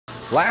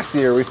Last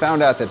year, we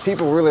found out that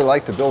people really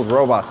like to build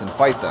robots and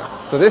fight them,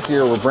 so this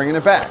year we're bringing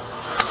it back.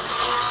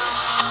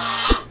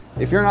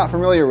 If you're not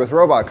familiar with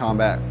robot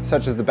combat,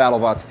 such as the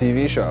BattleBots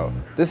TV show,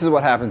 this is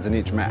what happens in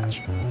each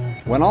match.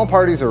 When all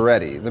parties are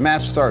ready, the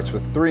match starts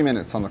with 3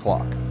 minutes on the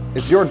clock.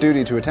 It's your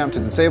duty to attempt to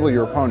disable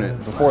your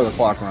opponent before the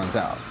clock runs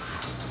out.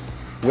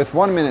 With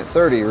 1 minute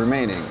 30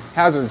 remaining,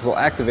 hazards will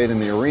activate in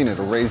the arena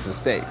to raise the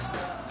stakes.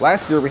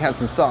 Last year we had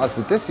some saws,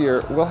 but this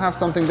year we'll have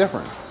something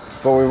different,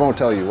 but we won't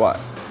tell you what.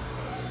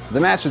 The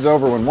match is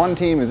over when one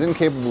team is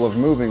incapable of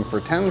moving for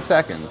 10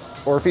 seconds,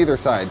 or if either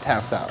side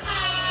taps out.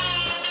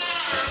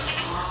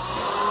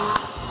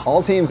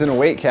 All teams in a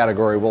weight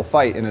category will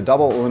fight in a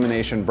double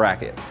elimination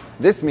bracket.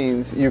 This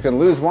means you can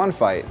lose one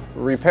fight,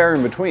 repair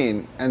in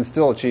between, and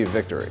still achieve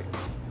victory.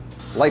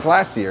 Like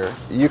last year,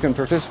 you can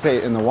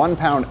participate in the 1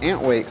 pound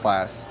ant weight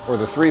class or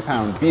the 3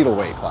 pound beetle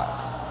weight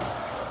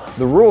class.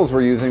 The rules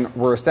we're using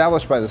were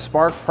established by the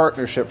Spark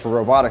Partnership for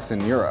Robotics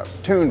in Europe,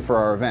 tuned for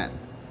our event.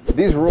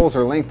 These rules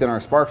are linked in our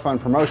SparkFun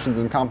promotions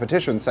and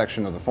competitions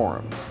section of the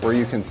forum, where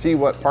you can see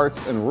what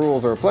parts and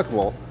rules are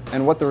applicable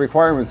and what the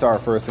requirements are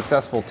for a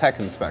successful tech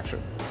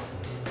inspection.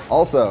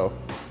 Also,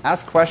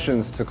 ask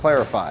questions to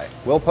clarify.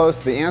 We'll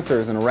post the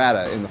answers in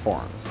errata in the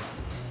forums.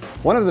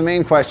 One of the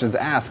main questions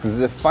asked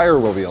is if fire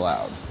will be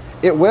allowed.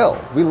 It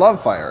will. We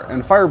love fire,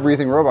 and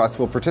fire-breathing robots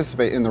will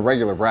participate in the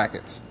regular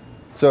brackets.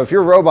 So if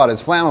your robot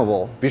is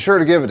flammable, be sure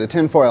to give it a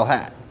tinfoil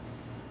hat.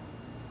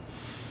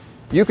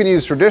 You can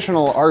use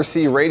traditional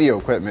RC radio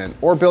equipment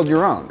or build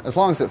your own, as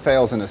long as it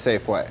fails in a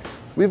safe way.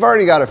 We've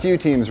already got a few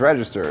teams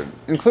registered,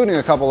 including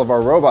a couple of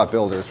our robot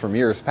builders from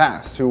years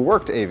past who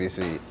worked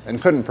AVC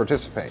and couldn't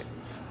participate.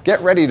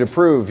 Get ready to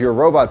prove your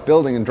robot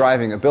building and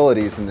driving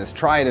abilities in this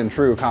tried and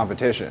true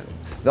competition.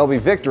 There'll be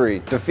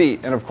victory,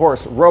 defeat, and of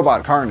course,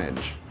 robot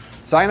carnage.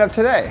 Sign up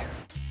today!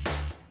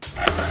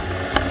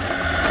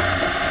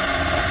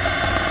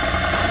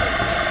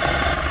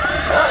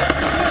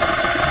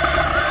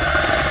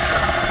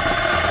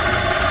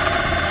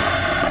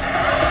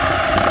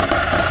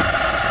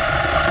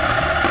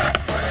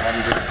 How do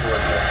you get it to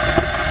work?